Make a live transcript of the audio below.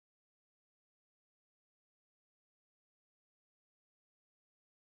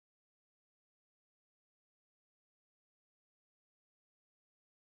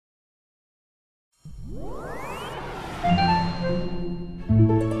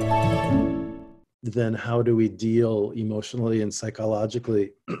then how do we deal emotionally and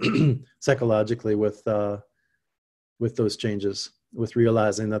psychologically with those changes, with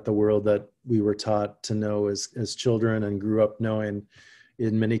realizing that the world that we were taught to know as children and grew up knowing,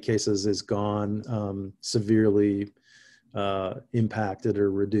 in many cases, is gone, severely impacted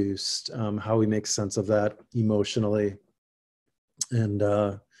or reduced. How we make sense of that emotionally,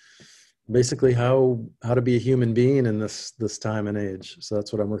 and basically how to be a human being in this time and age. So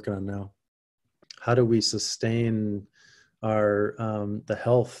that's what I'm working on now. How do we sustain our the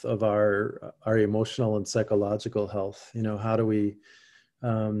health of our emotional and psychological health? You know, how do we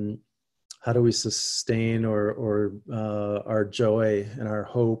sustain or our joy and our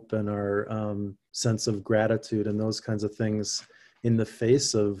hope and our sense of gratitude and those kinds of things in the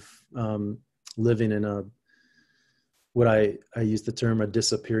face of living in a, what I use the term, a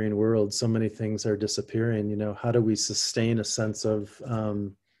disappearing world. So many things are disappearing. You know, how do we sustain a sense of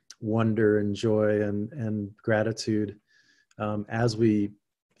wonder and joy and gratitude as we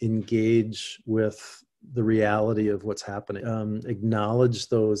engage with the reality of what's happening? Acknowledge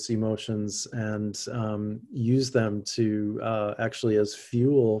those emotions and use them to actually as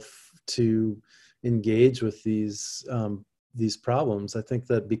fuel to engage with these problems. I think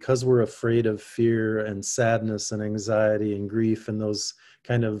that because we're afraid of fear and sadness and anxiety and grief and those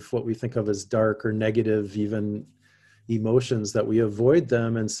kind of what we think of as dark or negative even emotions, that we avoid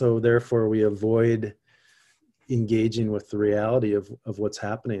them. And so therefore we avoid engaging with the reality of what's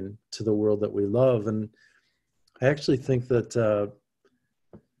happening to the world that we love. And I actually think that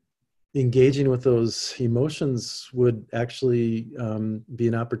engaging with those emotions would actually be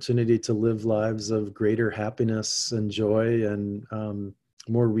an opportunity to live lives of greater happiness and joy and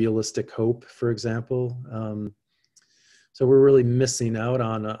more realistic hope, for example. So we're really missing out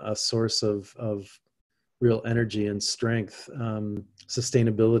on a source of real energy and strength,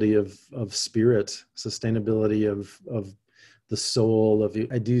 sustainability of spirit, sustainability of the soul of you.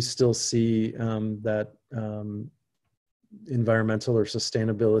 I do still see that environmental or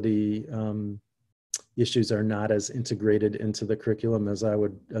sustainability issues are not as integrated into the curriculum as I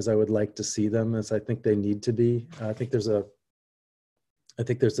would like to see them, as I think they need to be. I think there's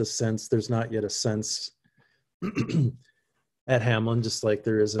a sense, there's not yet a sense at Hamline, just like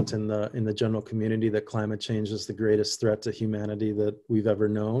there isn't in the general community, that climate change is the greatest threat to humanity that we've ever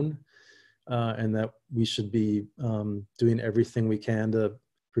known, and that we should be doing everything we can to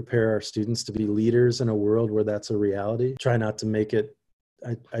prepare our students to be leaders in a world where that's a reality. Try not to make it,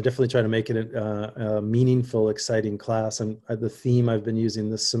 I definitely try to make it a meaningful, exciting class. And the theme I've been using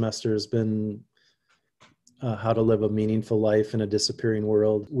this semester has been how to live a meaningful life in a disappearing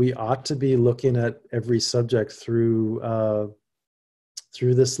world. We ought to be looking at every subject through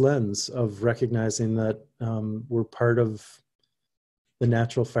this lens of recognizing that we're part of the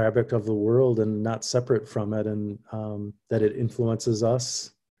natural fabric of the world and not separate from it, and that it influences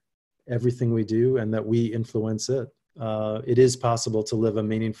us, everything we do, and that we influence it. It is possible to live a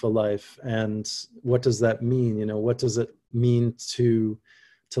meaningful life. And what does that mean? You know, what does it mean to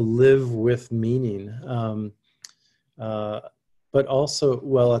live with meaning? But also,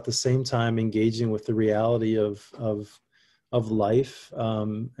 well, at the same time, engaging with the reality of life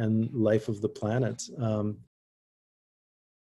and life of the planet.